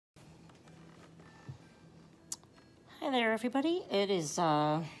Hi there, everybody. It is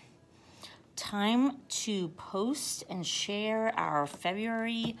time to post and share our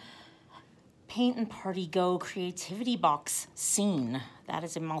February Paint and Party Go creativity box scene. That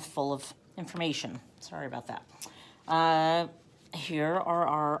is a mouthful of information. Sorry about that. Here are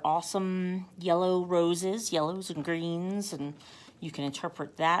our awesome yellow roses, yellows and greens, and you can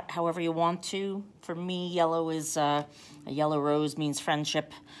interpret that however you want to. For me, yellow is a yellow rose means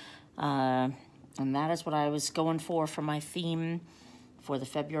friendship. And that is what I was going for my theme for the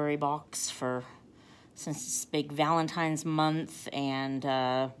February box since it's big Valentine's month and,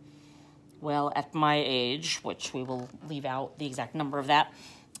 well, at my age, which we will leave out the exact number of that,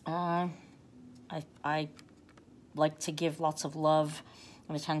 I like to give lots of love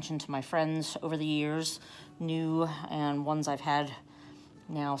and attention to my friends over the years, new and ones I've had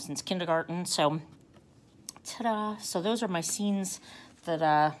now since kindergarten. So, ta-da! So those are my scenes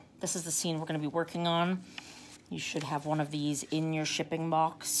that, this is the scene we're going to be working on. You should have one of these in your shipping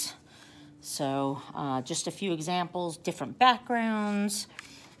box. So just a few examples, different backgrounds.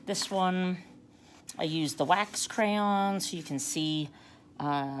 This one, I used the wax crayon so you can see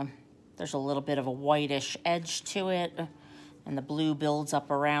there's a little bit of a whitish edge to it and the blue builds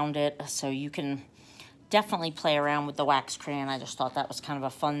up around it. So you can definitely play around with the wax crayon. I just thought that was kind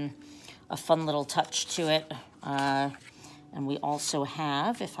of a fun little touch to it. And we also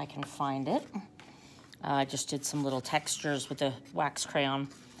have, if I can find it, I just did some little textures with the wax crayon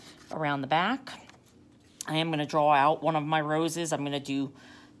around the back. I am going to draw out one of my roses. I'm going to do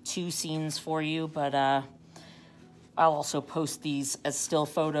 2 scenes for you, but I'll also post these as still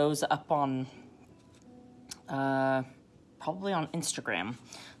photos up on, probably on Instagram.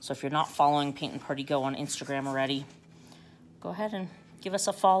 So if you're not following Paint and Party Go on Instagram already, go ahead and give us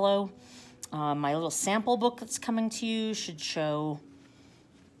a follow. My little sample book that's coming to you should show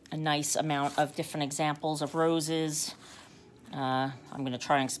a nice amount of different examples of roses. I'm going to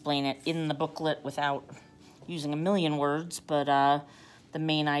try and explain it in the booklet without using a million words, but the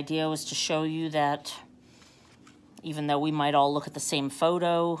main idea was to show you that even though we might all look at the same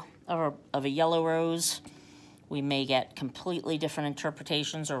photo of a yellow rose, we may get completely different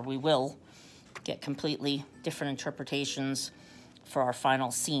interpretations, or we will get completely different interpretations for our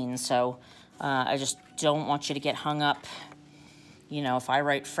final scene. So I just don't want you to get hung up. You know, if I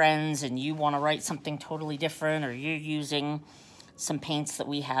write friends and you want to write something totally different, or you're using some paints that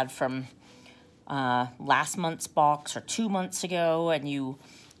we had from last month's box or 2 months ago, and you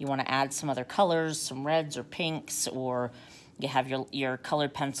want to add some other colors, some reds or pinks, or you have your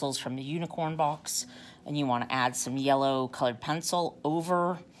colored pencils from the unicorn box and you want to add some yellow colored pencil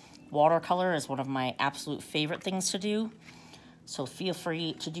over watercolor, is one of my absolute favorite things to do. So feel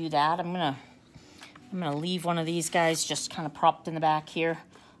free to do that. I'm gonna leave one of these guys just kind of propped in the back here.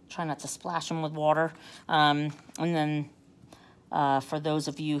 Try not to splash them with water. And then for those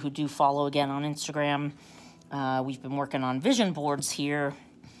of you who do follow again on Instagram, we've been working on vision boards here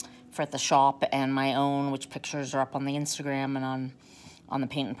for at the shop and my own, which pictures are up on the Instagram and on the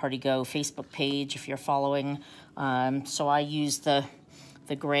Paint and Party Go Facebook page if you're following. So I use the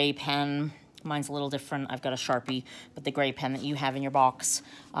gray pen. Mine's a little different. I've got a Sharpie, but the gray pen that you have in your box.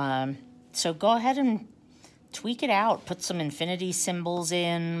 So go ahead and tweak it out. Put some infinity symbols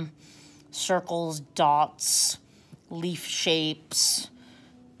in, circles, dots, leaf shapes.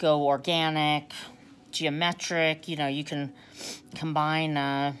 Go organic, geometric. You know, you can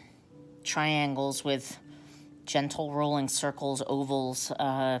combine triangles with gentle rolling circles, ovals.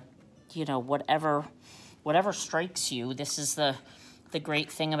 You know, whatever strikes you. This is the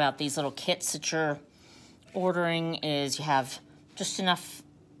great thing about these little kits that you're ordering is you have just enough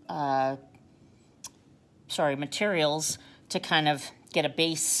materials to kind of get a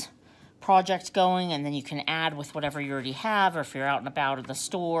base project going, and then you can add with whatever you already have, or if you're out and about at the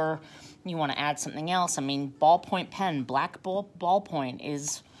store and you want to add something else. I mean, ballpoint pen, black ballpoint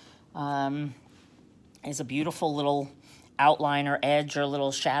is a beautiful little outline or edge or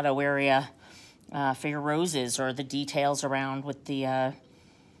little shadow area for your roses, or the details around with the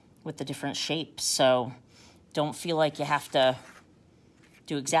different shapes. So don't feel like you have to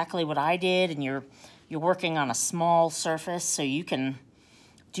do exactly what I did, and you're working on a small surface, so you can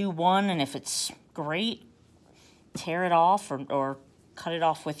do one, and if it's great, tear it off or cut it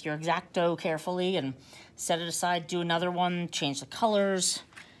off with your X-Acto carefully and set it aside. Do another one, change the colors.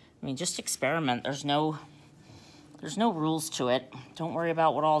 I mean, just experiment. There's no rules to it. Don't worry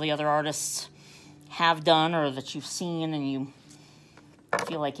about what all the other artists have done or that you've seen and you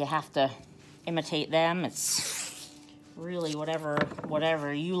feel like you have to imitate them. It's really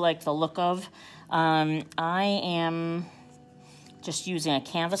whatever you like the look of. I am just using a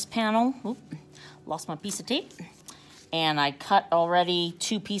canvas panel. Oop, lost my piece of tape. And I cut already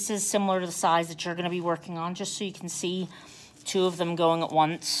 2 pieces similar to the size that you're going to be working on, just so you can see 2 of them going at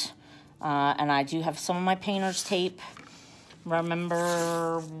once. And I do have some of my painter's tape.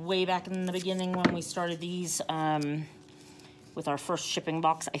 Remember way back in the beginning when we started these with our first shipping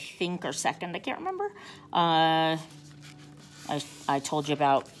box, I think, or second, I can't remember. I told you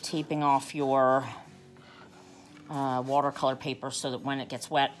about taping off your watercolor paper so that when it gets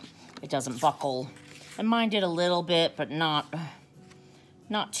wet, it doesn't buckle. And mine did a little bit, but not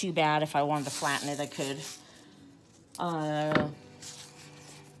too bad. If I wanted to flatten it, I could.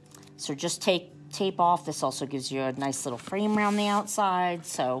 So just take tape off. This also gives you a nice little frame around the outside.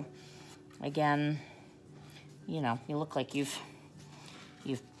 So again, you know, you look like you've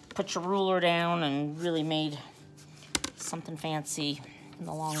put your ruler down and really made something fancy in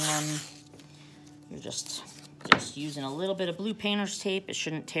the long run. You're just using a little bit of blue painter's tape. It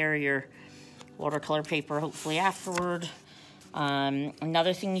shouldn't tear your watercolor paper, hopefully, afterward.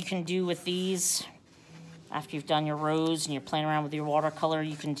 Another thing you can do with these, after you've done your rose and you're playing around with your watercolor,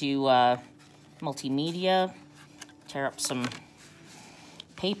 you can do multimedia. Tear up some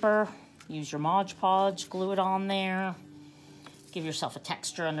paper, use your Mod Podge, glue it on there, give yourself a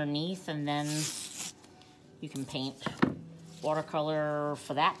texture underneath, and then you can paint watercolor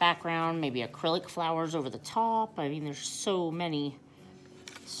for that background, maybe acrylic flowers over the top. I mean, there's so many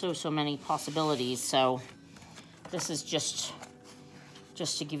possibilities. So this is just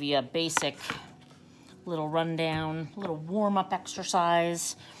to give you a basic little rundown, little warm-up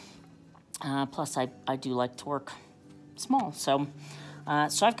exercise. Plus, I do like to work small. So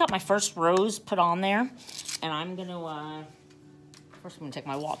I've got my first rose put on there, and I'm gonna first I'm gonna take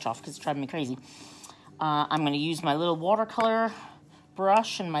my watch off because it's driving me crazy. I'm gonna use my little watercolor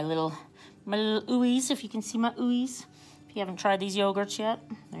brush and my little ooeyes, if you can see my ooeyes. If you haven't tried these yogurts yet,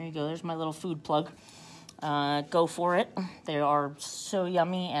 there you go. There's my little food plug. Go for it. They are so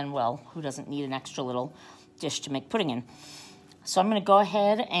yummy, and well, who doesn't need an extra little dish to make pudding in? So I'm gonna go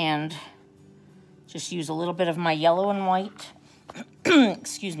ahead and just use a little bit of my yellow and white.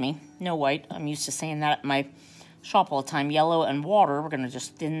 Excuse me, no white. I'm used to saying that at my shop all the time. Yellow and water. We're gonna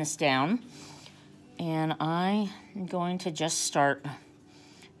just thin this down. And I'm going to just start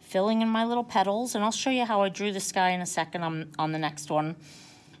filling in my little petals, and I'll show you how I drew this guy in a second on the next one.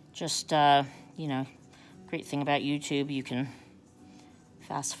 Just, you know, great thing about YouTube, you can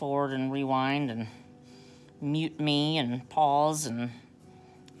fast forward and rewind and mute me and pause, and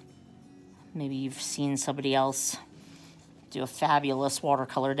maybe you've seen somebody else do a fabulous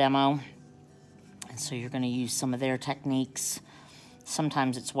watercolor demo, and so you're going to use some of their techniques.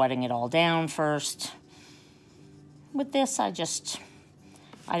 Sometimes it's wetting it all down first. With this, I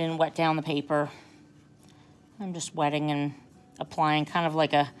didn't wet down the paper. I'm just wetting and applying kind of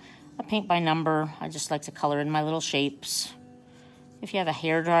like a paint by number. I just like to color in my little shapes. If you have a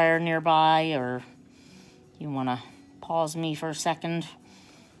hairdryer nearby, or you want to pause me for a second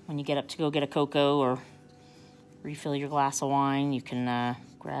when you get up to go get a cocoa or refill your glass of wine, you can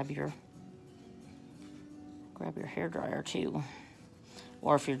grab your hairdryer too.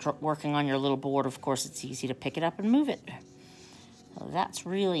 Or if you're working on your little board, of course, it's easy to pick it up and move it. So that's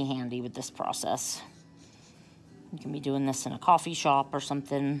really handy with this process. You can be doing this in a coffee shop or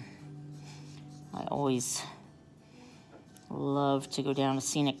something. I always love to go down to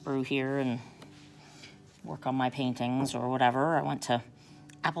Scenic Brew here and work on my paintings or whatever. I went to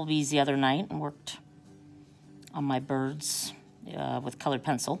Applebee's the other night and worked on my birds with colored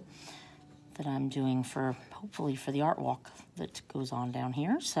pencil that I'm doing for, hopefully, for the art walk that goes on down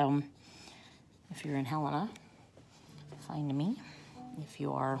here. So if you're in Helena, find me. If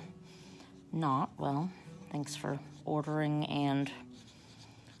you are not, well, thanks for ordering and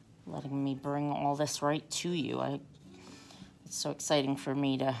letting me bring all this right to you. It's so exciting for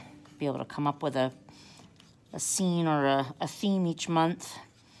me to be able to come up with a scene or a theme each month,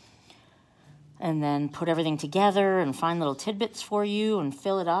 and then put everything together and find little tidbits for you and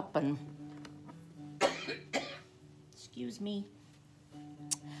fill it up. And excuse me,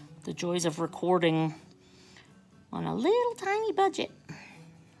 the joys of recording on a little tiny budget.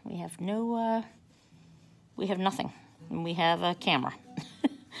 We have nothing, and we have a camera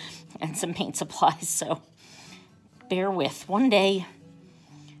and some paint supplies, so bear with. One day,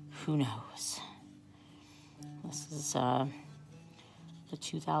 who knows? This is the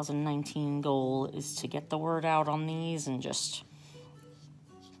 2019 goal, is to get the word out on these and just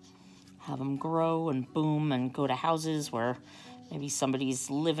have them grow and boom and go to houses where maybe somebody's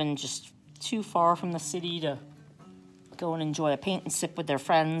living just too far from the city to go and enjoy a paint and sip with their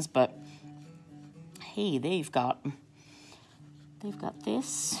friends, but hey, they've got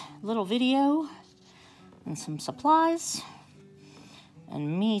this little video and some supplies,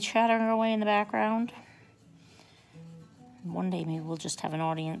 and me chattering away in the background. One day maybe we'll just have an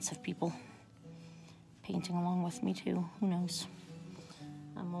audience of people painting along with me too. Who knows?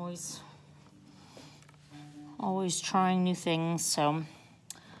 I'm always trying new things. So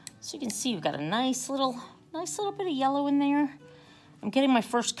you can see we've got a nice little bit of yellow in there. I'm getting my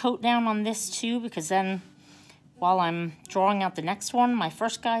first coat down on this too, because then while I'm drawing out the next one, my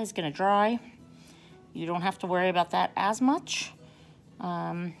first guy is going to dry. You don't have to worry about that as much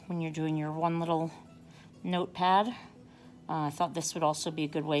when you're doing your one little notepad. I thought this would also be a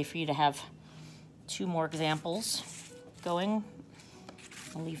good way for you to have 2 more examples going.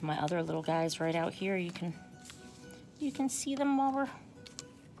 I'll leave my other little guys right out here. You can see them while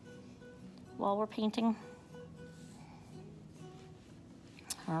we're painting.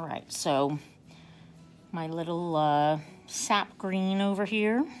 All right, so my little sap green over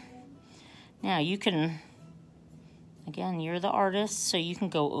here. Now you can, again, you're the artist, so you can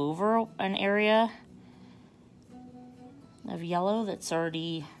go over an area of yellow that's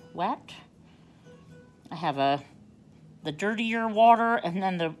already wet. I have the dirtier water and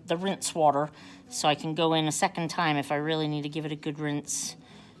then the rinse water, so I can go in a second time if I really need to give it a good rinse.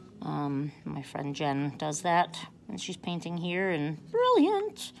 My friend Jen does that, and she's painting here, and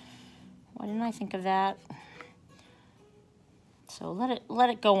brilliant. Why didn't I think of that? So let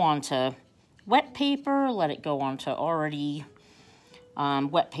it go onto wet paper, let it go onto already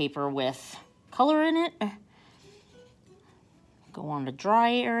wet paper with color in it. Go on to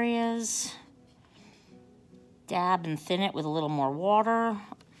dry areas. Dab and thin it with a little more water.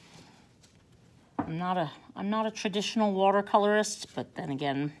 I'm not a traditional watercolorist, but then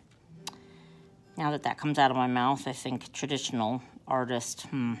again, now that comes out of my mouth, I think traditional artist.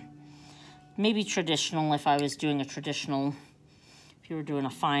 Maybe traditional if I was doing a traditional. If you were doing a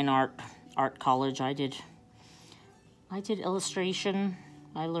fine art college, I did illustration.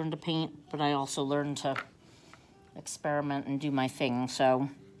 I learned to paint, but I also learned to experiment and do my thing. So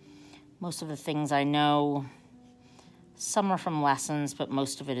most of the things I know, some are from lessons, but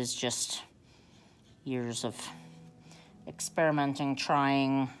most of it is just years of experimenting,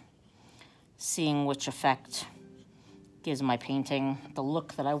 trying, seeing which effect gives my painting the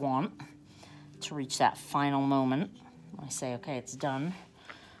look that I want to reach that final moment when I say, okay, it's done.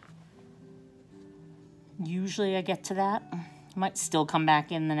 Usually I get to that. I might still come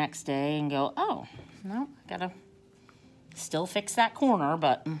back in the next day and go, oh, no, I gotta still fix that corner,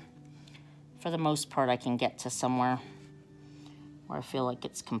 but for the most part I can get to somewhere where I feel like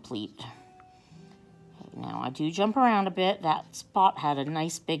it's complete. Okay, now I do jump around a bit. That spot had a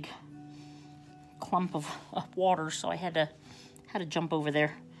nice big clump of water, so I had to jump over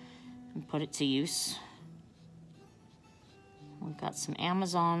there and put it to use. We've got some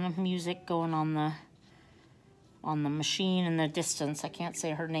Amazon music going on the machine in the distance. I can't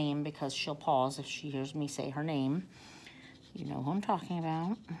say her name because she'll pause if she hears me say her name. You know who I'm talking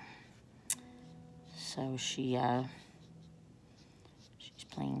about. So she's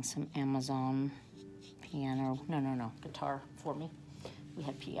playing some Amazon piano. No, guitar for me. We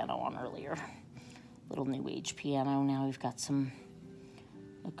had piano on earlier. Little new age piano. Now we've got some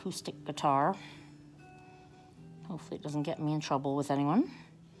acoustic guitar. Hopefully it doesn't get me in trouble with anyone.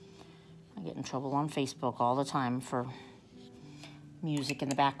 I get in trouble on Facebook all the time for music in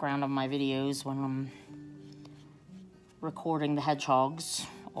the background of my videos when I'm recording the hedgehogs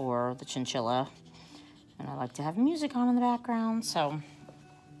or the chinchilla, and I like to have music on in the background. So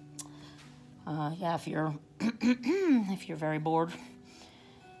yeah, if you're if you're very bored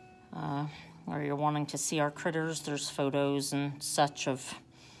or you're wanting to see our critters, there's photos and such of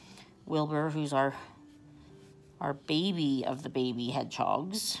Wilbur, who's our baby of the baby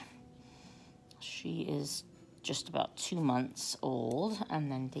hedgehogs. She is just about 2 months old,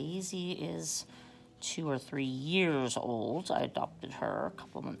 and then Daisy is 2 or 3 years old. I adopted her a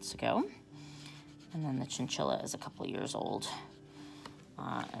couple months ago. And then the chinchilla is a couple years old,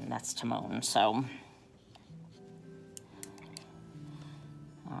 and that's Timon. So,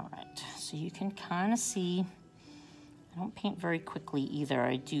 all right, so you can kind of see, I don't paint very quickly either.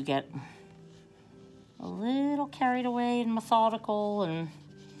 I do get a little carried away and methodical, and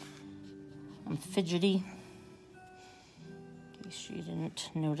I'm fidgety, in case you didn't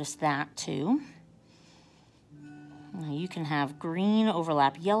notice that too. Now you can have green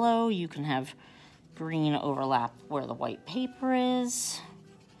overlap yellow, you can have green overlap where the white paper is.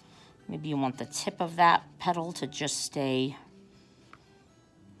 Maybe you want the tip of that petal to just stay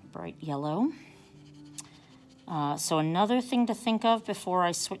bright yellow. So another thing to think of before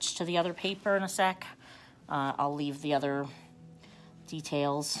I switch to the other paper in a sec, I'll leave the other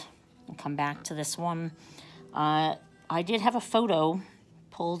details and come back to this one. I did have a photo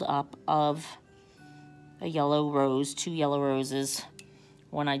pulled up of a yellow rose, 2 yellow roses,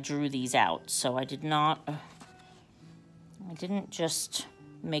 when I drew these out. So I didn't just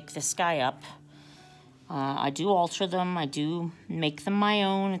make this guy up. I do alter them. I do make them my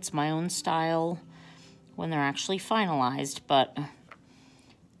own. It's my own style when they're actually finalized, but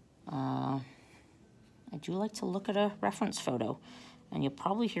I do like to look at a reference photo. And you'll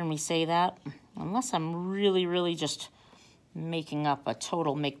probably hear me say that, unless I'm really, really just making up a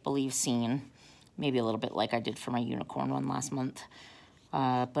total make-believe scene. Maybe a little bit like I did for my unicorn one last month.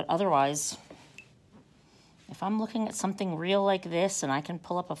 But otherwise, if I'm looking at something real like this and I can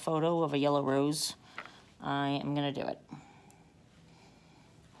pull up a photo of a yellow rose, I am going to do it.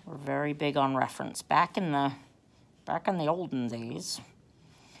 We're very big on reference. Back in the olden days,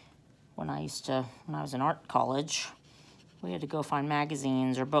 when I was in art college, we had to go find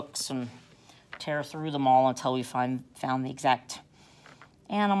magazines or books and tear through them all until we found the exact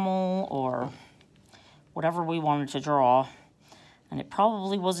animal or whatever we wanted to draw, and it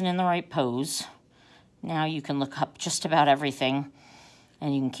probably wasn't in the right pose. Now you can look up just about everything,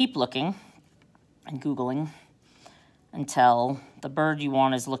 and you can keep looking and Googling until the bird you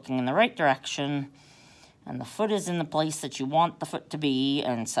want is looking in the right direction and the foot is in the place that you want the foot to be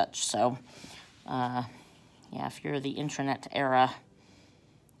and such. So, yeah, if you're the internet era,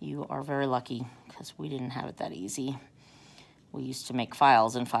 you are very lucky, because we didn't have it that easy. We used to make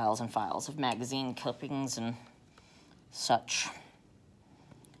files and files and files of magazine clippings and such.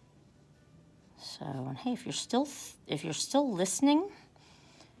 So, and hey, if you're still listening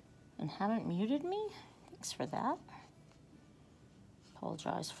and haven't muted me, thanks for that.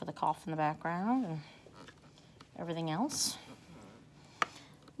 Apologize for the cough in the background and everything else.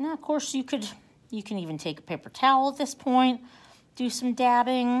 Now, of course, you can even take a paper towel at this point, do some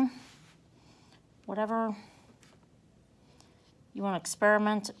dabbing, whatever you want to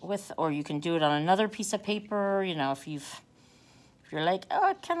experiment with, or you can do it on another piece of paper. You know, if you're like, oh,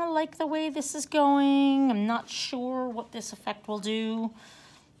 I kind of like the way this is going, I'm not sure what this effect will do,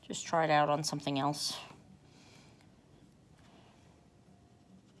 just try it out on something else.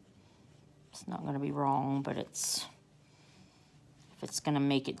 It's not going to be wrong, but if it's going to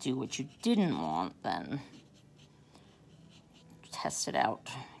make it do what you didn't want, then test it out.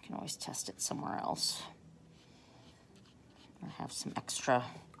 You can always test it somewhere else. Or have some extra,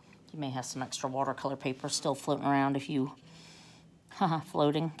 you may have some extra watercolor paper still floating around if you,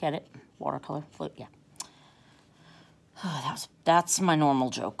 floating, get it? Watercolor, float, yeah. Oh, that's my normal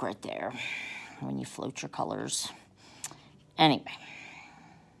joke right there, when you float your colors. Anyway,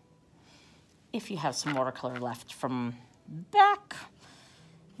 if you have some watercolor left from back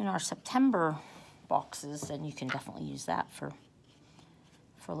in our September boxes, then you can definitely use that for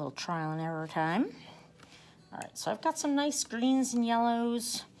a little trial and error time. All right, so I've got some nice greens and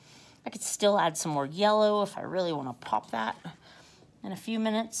yellows. I could still add some more yellow if I really want to pop that in a few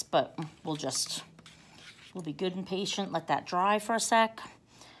minutes, but we'll be good and patient, let that dry for a sec.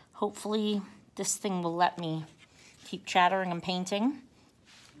 Hopefully this thing will let me keep chattering and painting.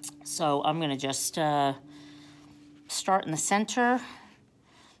 So I'm gonna just start in the center.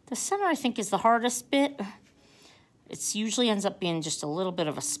 The center, I think, is the hardest bit. It usually ends up being just a little bit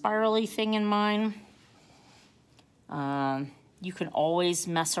of a spirally thing in mine. You can always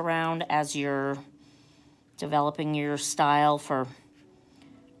mess around as you're developing your style for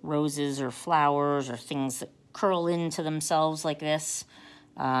roses or flowers or things that curl into themselves like this.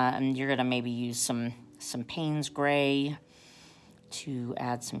 And you're gonna maybe use some Payne's gray to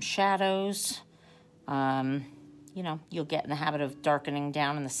add some shadows. You know, you'll get in the habit of darkening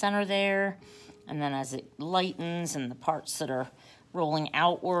down in the center there, and then as it lightens and the parts that are rolling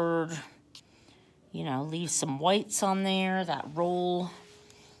outward, you know, leave some whites on there, that roll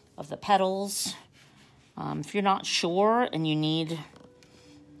of the petals. If you're not sure and you need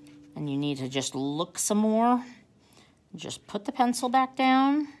to just look some more, just put the pencil back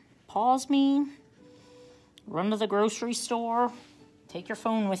down, pause me, run to the grocery store, take your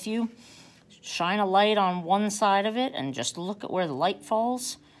phone with you, shine a light on one side of it, and just look at where the light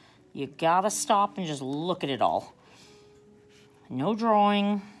falls. You gotta stop and just look at it all. No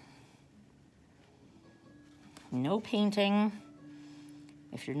drawing, no painting.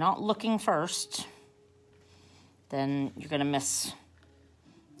 If you're not looking first, then you're gonna miss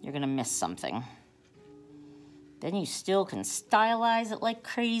something. Then you still can stylize it like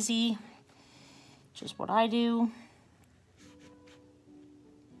crazy, which is what I do.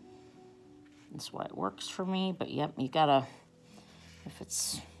 That's why it works for me. But yep, you gotta, if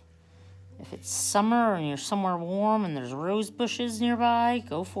If it's summer and you're somewhere warm and there's rose bushes nearby,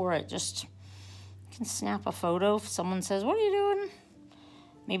 go for it. Just, you can snap a photo. If someone says, what are you doing?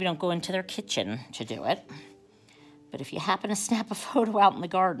 Maybe don't go into their kitchen to do it. But if you happen to snap a photo out in the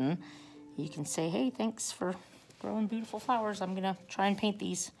garden, you can say, hey, thanks for growing beautiful flowers. I'm gonna try and paint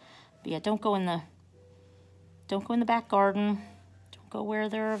these. But yeah, don't go in the back garden. Don't go where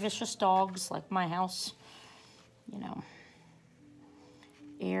there are vicious dogs like my house. You know,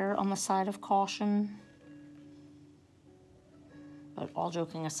 err on the side of caution. But all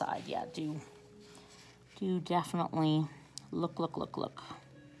joking aside, yeah, do definitely look.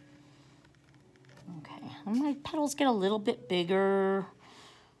 Okay, and my petals get a little bit bigger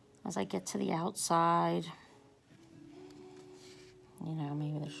as I get to the outside. You know,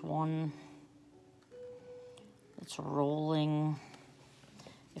 maybe there's one that's rolling.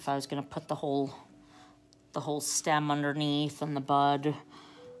 If I was gonna put the whole stem underneath and the bud,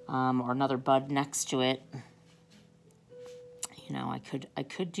 or another bud next to it, you know, I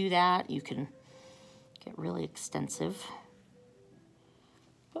could do that. You can get really extensive.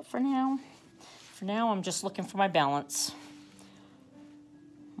 But for now, I'm just looking for my balance.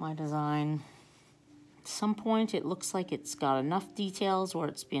 My design. At some point, it looks like it's got enough details where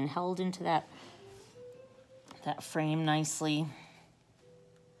it's being held into that frame nicely.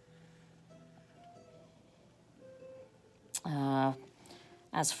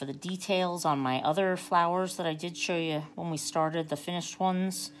 As for the details on my other flowers that I did show you when we started, the finished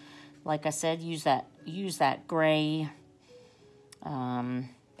ones, like I said, use that gray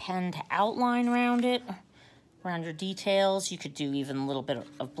pen to outline around it, around your details. You could do even a little bit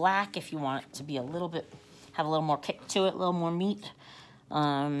of black if you want it to be have a little more kick to it, a little more meat.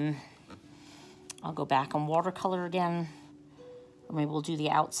 I'll go back on watercolor again, or maybe we'll do the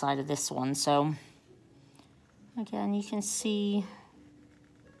outside of this one. So again, you can see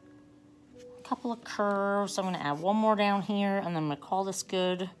a couple of curves. I'm going to add one more down here, and then I'm going to call this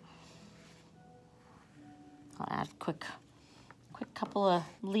good. I'll add a quick couple of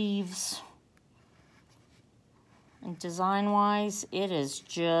leaves. And design-wise, it is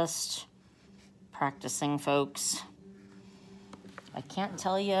just practicing, folks. I can't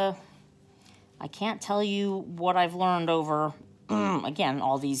tell you what I've learned over, again,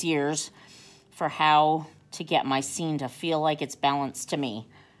 all these years for how to get my scene to feel like it's balanced to me.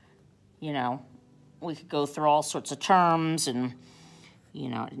 You know, we could go through all sorts of terms and, you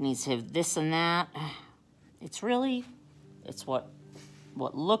know, it needs to have this and that. It's what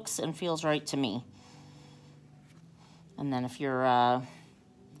looks and feels right to me. And then if you're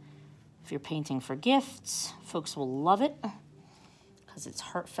painting for gifts, folks will love it because it's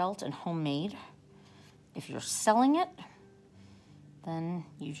heartfelt and homemade. If you're selling it, then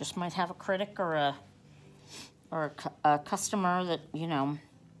you just might have a critic or a customer that, you know,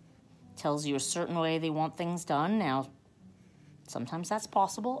 tells you a certain way they want things done. Now, sometimes that's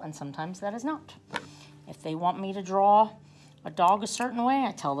possible and sometimes that is not. If they want me to draw a dog a certain way,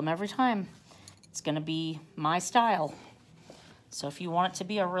 I tell them every time it's going to be my style. So if you want it to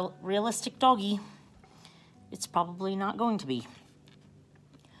be a realistic doggy, it's probably not going to be,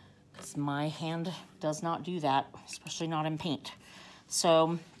 because my hand does not do that, especially not in paint.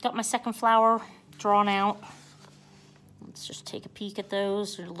 So got my second flower drawn out. Let's just take a peek at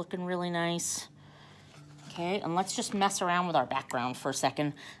those. They're looking really nice. Okay, and let's just mess around with our background for a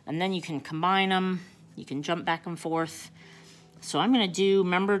second, and then you can combine them. You can jump back and forth. So I'm gonna do,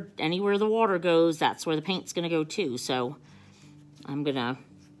 remember, anywhere the water goes, that's where the paint's gonna go too. So I'm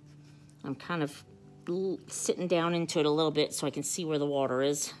kind of sitting down into it a little bit so I can see where the water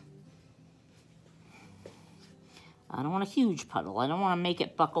is. I don't want a huge puddle. I don't want to make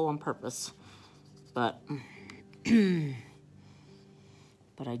it buckle on purpose, but but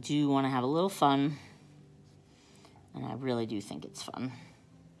I do want to have a little fun, and I really do think it's fun.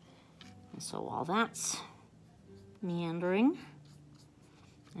 And so while that's meandering,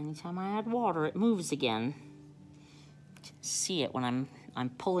 anytime I add water, it moves again. You can see it when I'm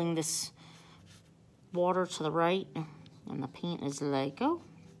pulling this water to the right, and the paint is like, oh,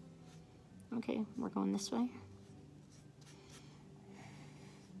 okay, we're going this way.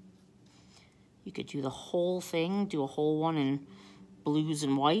 You could do the whole thing, do a whole one in blues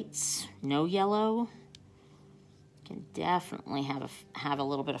and whites, no yellow. You can definitely have a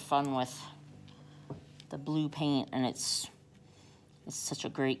little bit of fun with the blue paint, and it's such a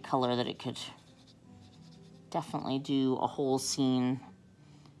great color that it could definitely do a whole scene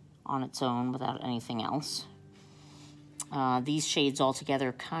on its own without anything else. These shades all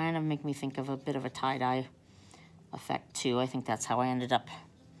together kind of make me think of a bit of a tie-dye effect too. I think that's how I ended up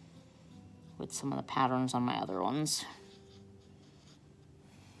with some of the patterns on my other ones.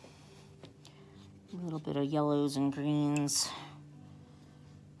 A little bit of yellows and greens.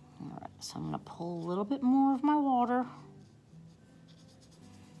 All right, so I'm gonna pull a little bit more of my water.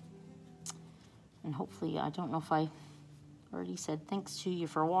 And hopefully, I don't know if I already said thanks to you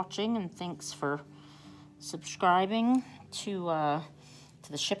for watching, and thanks for subscribing to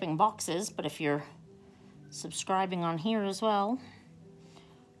the shipping boxes. But if you're subscribing on here as well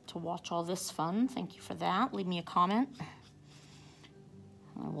to watch all this fun, thank you for that. Leave me a comment.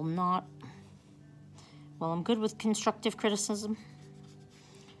 I will not, well, I'm good with constructive criticism.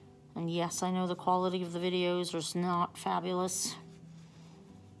 And yes, I know the quality of the videos is not fabulous.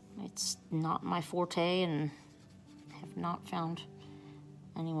 It's not my forte, and have not found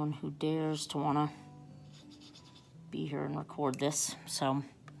anyone who dares to want to be here and record this. So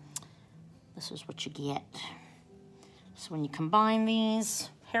this is what you get. So when you combine these,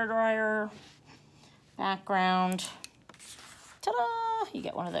 hairdryer, background, ta-da, you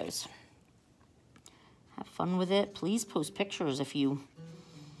get one of those. Have fun with it. Please post pictures if you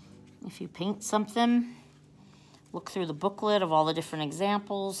paint something. Look through the booklet of all the different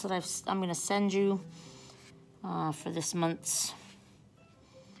examples that I'm going to send you for this month's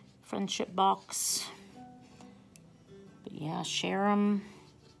friendship box. But yeah, share them.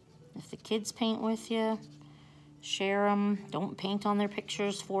 If the kids paint with you, share them. Don't paint on their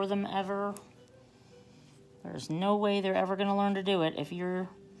pictures for them ever. There's no way they're ever going to learn to do it if you're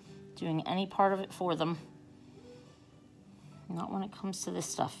doing any part of it for them. Not when it comes to this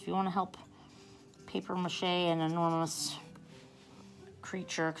stuff. If you want to help paper mache an enormous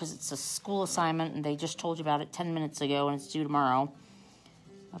creature because it's a school assignment and they just told you about it 10 minutes ago and it's due tomorrow.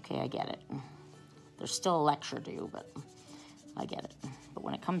 Okay, I get it. There's still a lecture due, but I get it. But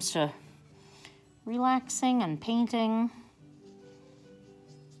when it comes to relaxing and painting,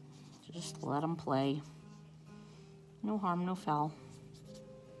 just let them play. No harm, no foul.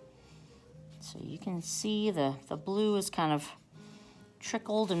 So you can see the blue is kind of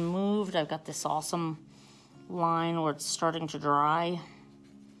trickled and moved. I've got this awesome line where it's starting to dry.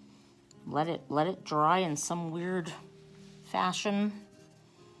 Let it dry in some weird fashion.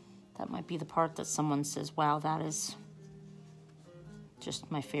 That might be the part that someone says, wow, that is just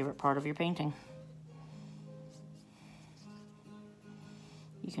my favorite part of your painting.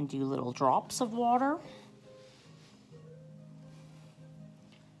 You can do little drops of water.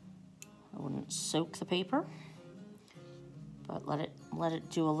 I wouldn't soak the paper, but let it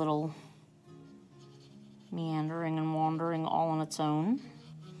do a little meandering and wandering all on its own.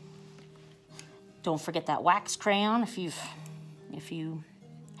 Don't forget that wax crayon. If you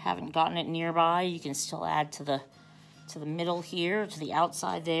haven't gotten it nearby, you can still add to the middle here, to the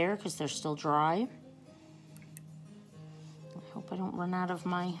outside there, because they're still dry. I hope I don't run out of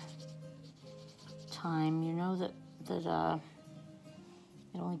my time. You know that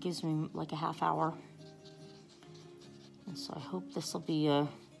it only gives me like a half hour. And so I hope this will be a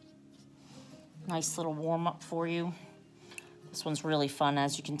nice little warm-up for you. This one's really fun,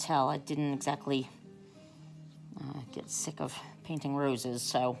 as you can tell. I didn't exactly get sick of painting roses,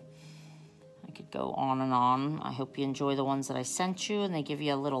 so I could go on and on. I hope you enjoy the ones that I sent you, and they give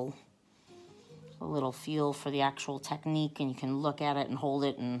you a little feel for the actual technique, and you can look at it and hold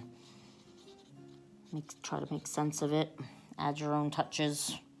it and try to make sense of it. Add your own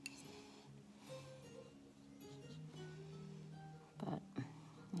touches. But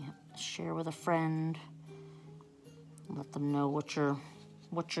yeah, share with a friend. Let them know what you're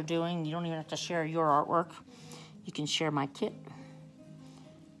doing. You don't even have to share your artwork. You can share my kit.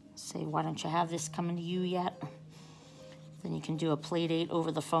 Say, why don't you have this coming to you yet? Then you can do a play date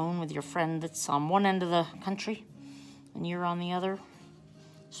over the phone with your friend that's on one end of the country and you're on the other.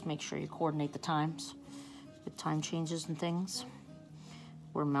 Just make sure you coordinate the times with time changes and things.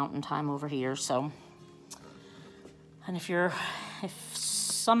 We're mountain time over here, so. And if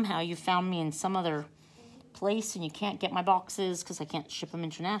somehow you found me in some other place and you can't get my boxes because I can't ship them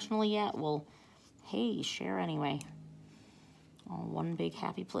internationally yet, well, hey, share anyway. All one big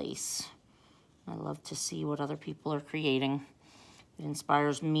happy place. I love to see what other people are creating. It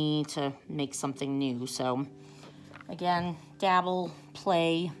inspires me to make something new. So again, dabble,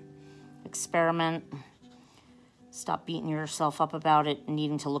 play, experiment. Stop beating yourself up about it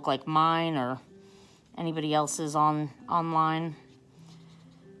needing to look like mine or anybody else's online.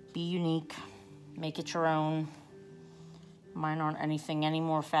 Be unique. Make it your own. Mine aren't anything any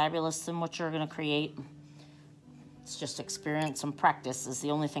more fabulous than what you're going to create. It's just experience and practice is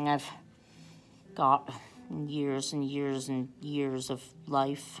the only thing I've got in years and years and years of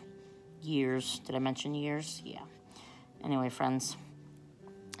life. Years. Did I mention years? Yeah. Anyway, friends,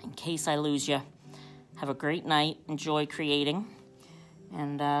 in case I lose you, have a great night. Enjoy creating.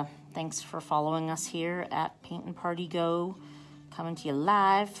 And Thanks for following us here at Paint and Party Go, coming to you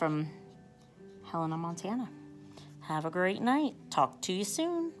live from Helena, Montana. Have a great night. Talk to you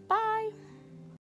soon. Bye.